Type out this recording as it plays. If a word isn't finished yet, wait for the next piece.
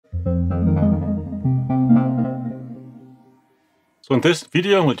So in this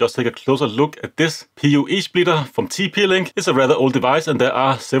video, we'll just take a closer look at this PoE splitter from TP-Link. It's a rather old device and there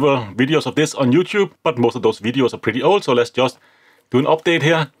are several videos of this on YouTube, but most of those videos are pretty old, so let's just do an update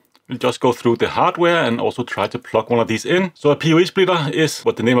here. We'll just go through the hardware and also try to plug one of these in. So a PoE splitter is,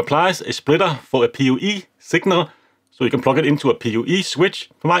 what the name applies, a splitter for a PoE signal. So you can plug it into a PoE switch.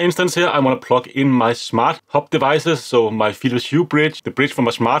 For my instance here, I want to plug in my smart hub devices. So my Philips Hue bridge, the bridge for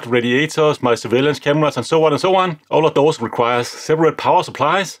my smart radiators, my surveillance cameras, and so on and so on. All of those requires separate power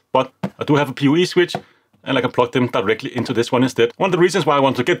supplies, but I do have a PoE switch and I can plug them directly into this one instead. One of the reasons why I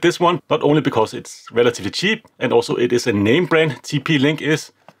want to get this one, not only because it's relatively cheap, and also it is a name brand. TP-Link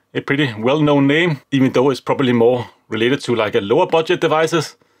is a pretty well-known name, even though it's probably more related to like a lower budget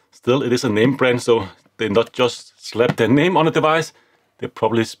devices. Still, it is a name brand, so they not just slap their name on a device. They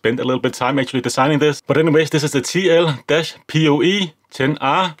probably spent a little bit of time actually designing this. But anyways, this is the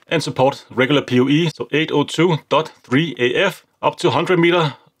TL-POE10R and supports regular PoE, so 802.3AF up to 100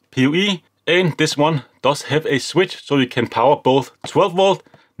 meter PoE. And this one does have a switch, so you can power both 12 volt,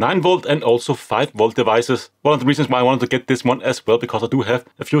 9 volt and also 5 volt devices. One of the reasons why I wanted to get this one as well, because I do have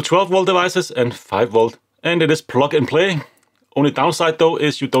a few 12 volt devices and 5 volt. And it is plug and play. Only downside though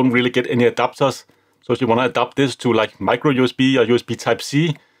is you don't really get any adapters. So if you want to adapt this to like micro USB or USB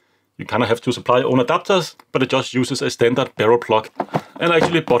Type-C, you kind of have to supply your own adapters, but it just uses a standard barrel plug. And I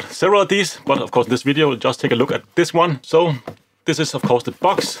actually bought several of these, but of course in this video we'll just take a look at this one. So this is of course the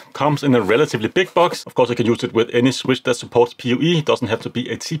box, comes in a relatively big box. Of course I can use it with any switch that supports PoE, it doesn't have to be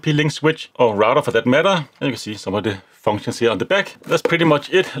a TP-Link switch or router for that matter. And you can see some of the functions here on the back. That's pretty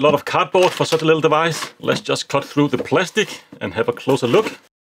much it, a lot of cardboard for such a little device. Let's just cut through the plastic and have a closer look.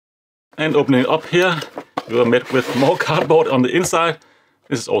 And opening it up here, we are met with more cardboard on the inside.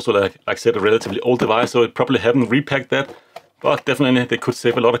 This is also like I said, a relatively old device, so it probably haven't repacked that. But definitely they could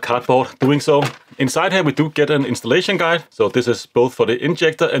save a lot of cardboard doing so. Inside here we do get an installation guide. So this is both for the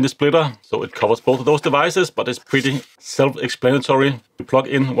injector and the splitter. So it covers both of those devices, but it's pretty self-explanatory. You plug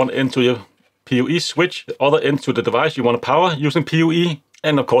in one end to your PoE switch, the other end to the device you want to power using PoE.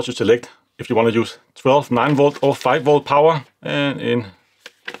 And of course you select if you want to use 12, 9 volt or 5 volt power. And in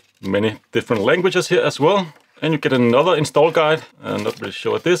many different languages here as well. And you get another install guide. I'm not really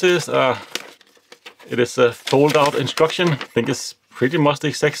sure what this is. It is a fold-out instruction. I think it's pretty much the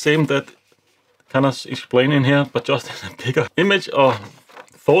exact same that kind of explained in here, but just in a bigger image or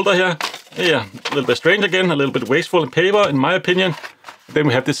folder here. Yeah, a little bit strange again, a little bit wasteful in paper, in my opinion. Then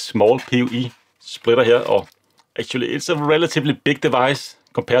we have this small PoE splitter here, or actually it's a relatively big device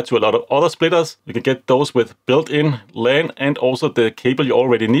compared to a lot of other splitters. You can get those with built-in LAN and also the cable you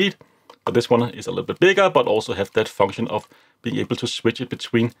already need. But this one is a little bit bigger, but also have that function of being able to switch it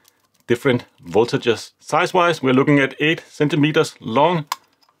between different voltages. Size-wise, we're looking at 8 centimeters long,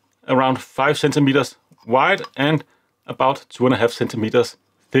 around 5 centimeters wide, and about 2.5 centimeters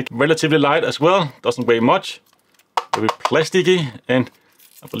thick. Relatively light as well, doesn't weigh much. Very plasticky, and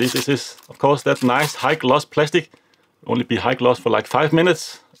I believe this is, of course, that nice high-gloss plastic. Only be high gloss for like 5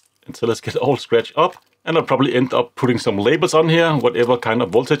 minutes until it's get all scratched up. And I'll probably end up putting some labels on here, whatever kind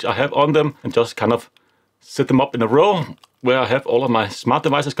of voltage I have on them, and just kind of set them up in a row where I have all of my smart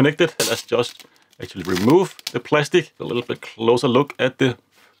devices connected. And let's just actually remove the plastic. A little bit closer look at the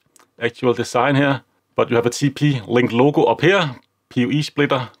actual design here. But you have a TP-Link logo up here, PoE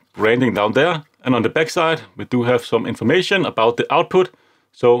splitter branding down there. And on the back side, we do have some information about the output.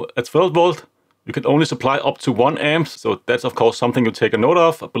 So at 12 volt, you can only supply up to 1 amp, so that's of course something you take a note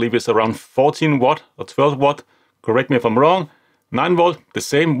of. I believe it's around 14 watt or 12 watt, correct me if I'm wrong. 9 volt, the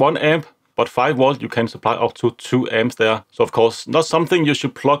same 1 amp, but 5 volt you can supply up to 2 amps there. So of course not something you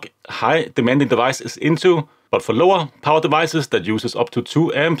should plug high demanding devices into, but for lower power devices that uses up to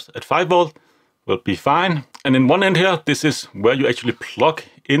 2 amps at 5 volt will be fine. And in one end here, this is where you actually plug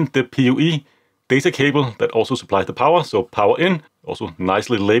in the PoE data cable that also supplies the power, so power in. Also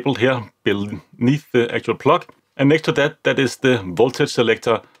nicely labeled here beneath the actual plug. And next to that, that is the voltage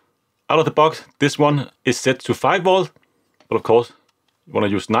selector. Out of the box, this one is set to 5 volt. But of course, you want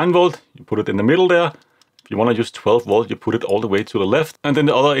to use 9 volt, you put it in the middle there. If you want to use 12 volt, you put it all the way to the left. And then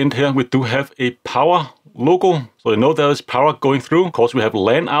the other end here, we do have a power logo. So you know there is power going through. Of course, we have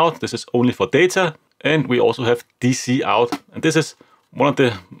LAN out. This is only for data. And we also have DC out. And this is one of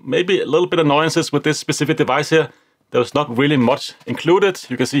the maybe a little bit annoyances with this specific device here. There's not really much included.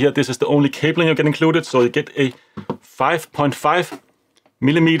 You can see here, this is the only cabling you get included. So you get a 5.5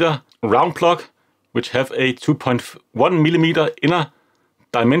 millimeter round plug, which have a 2.1 millimeter inner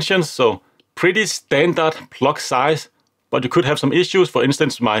dimensions. So pretty standard plug size, but you could have some issues. For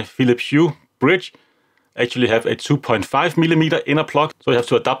instance, my Philips Hue bridge actually have a 2.5 millimeter inner plug. So you have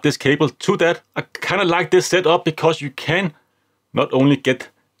to adapt this cable to that. I kind of like this setup because you can not only get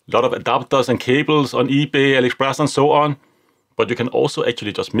a lot of adapters and cables on eBay, AliExpress and so on, but you can also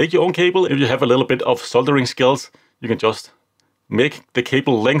actually just make your own cable. If you have a little bit of soldering skills, you can just make the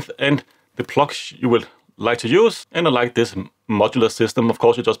cable length and the plugs you will like to use. And I like this modular system. Of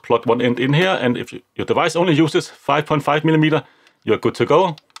course, you just plug one end in here, and if your device only uses 5.5 millimeter, you're good to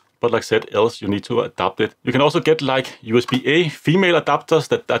go. But like I said, else you need to adapt it. You can also get like USB-A female adapters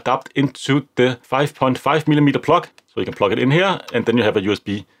that adapt into the 5.5 millimeter plug. So you can plug it in here, and then you have a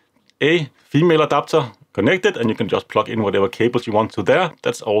USB-A female adapter connected, and you can just plug in whatever cables you want to there.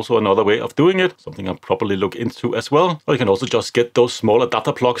 That's also another way of doing it, something I'll probably look into as well. Or you can also just get those small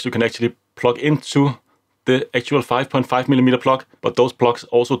adapter plugs you can actually plug into the actual 5.5 millimeter plug, but those plugs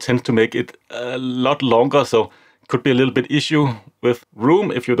also tend to make it a lot longer, so it could be a little bit issue with room.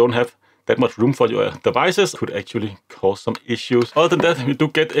 If you don't have that much room for your devices, it could actually cause some issues. Other than that, you do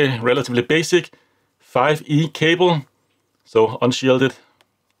get a relatively basic 5E cable, so unshielded,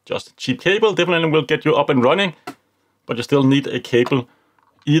 just cheap cable. Definitely will get you up and running, but you still need a cable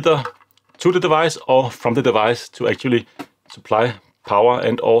either to the device or from the device to actually supply power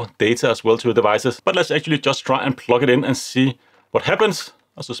and or data as well to your devices. But let's actually just try and plug it in and see what happens.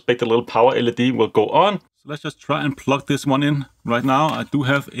 I suspect a little power LED will go on. So let's just try and plug this one in right now. I do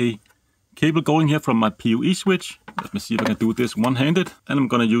have a cable going here from my PoE switch. Let me see if I can do this one-handed. And I'm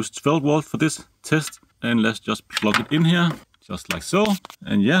gonna use 12 volt for this test. And let's just plug it in here, just like so.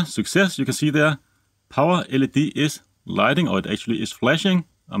 And yeah, success. You can see there, power LED is lighting, or it actually is flashing.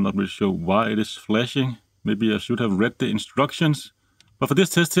 I'm not really sure why it is flashing. Maybe I should have read the instructions. But for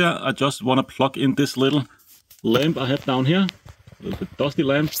this test here, I just want to plug in this little lamp I have down here. A little bit dusty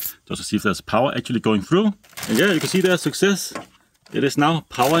lamp, just to see if there's power actually going through. And yeah, you can see there's success. It is now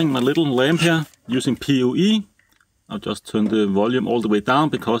powering my little lamp here using PoE. I'll just turn the volume all the way down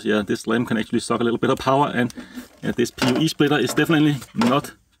because yeah, this lamp can actually suck a little bit of power, and yeah, this PoE splitter is definitely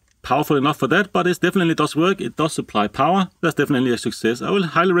not powerful enough for that, but it definitely does work. It does supply power. That's definitely a success. I will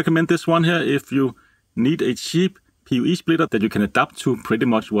highly recommend this one here if you need a cheap PoE splitter that you can adapt to pretty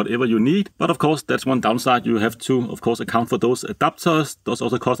much whatever you need. But of course, that's one downside. You have to, of course, account for those adapters. Those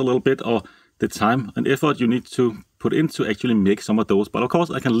also cost a little bit, or the time and effort you need to put in to actually make some of those. But of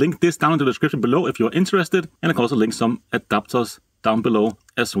course, I can link this down in the description below if you're interested. And I can also link some adapters down below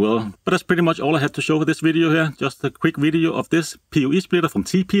as well. But that's pretty much all I had to show for this video here. Just a quick video of this PoE splitter from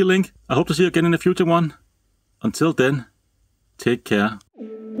TP-Link. I hope to see you again in a future one. Until then, take care.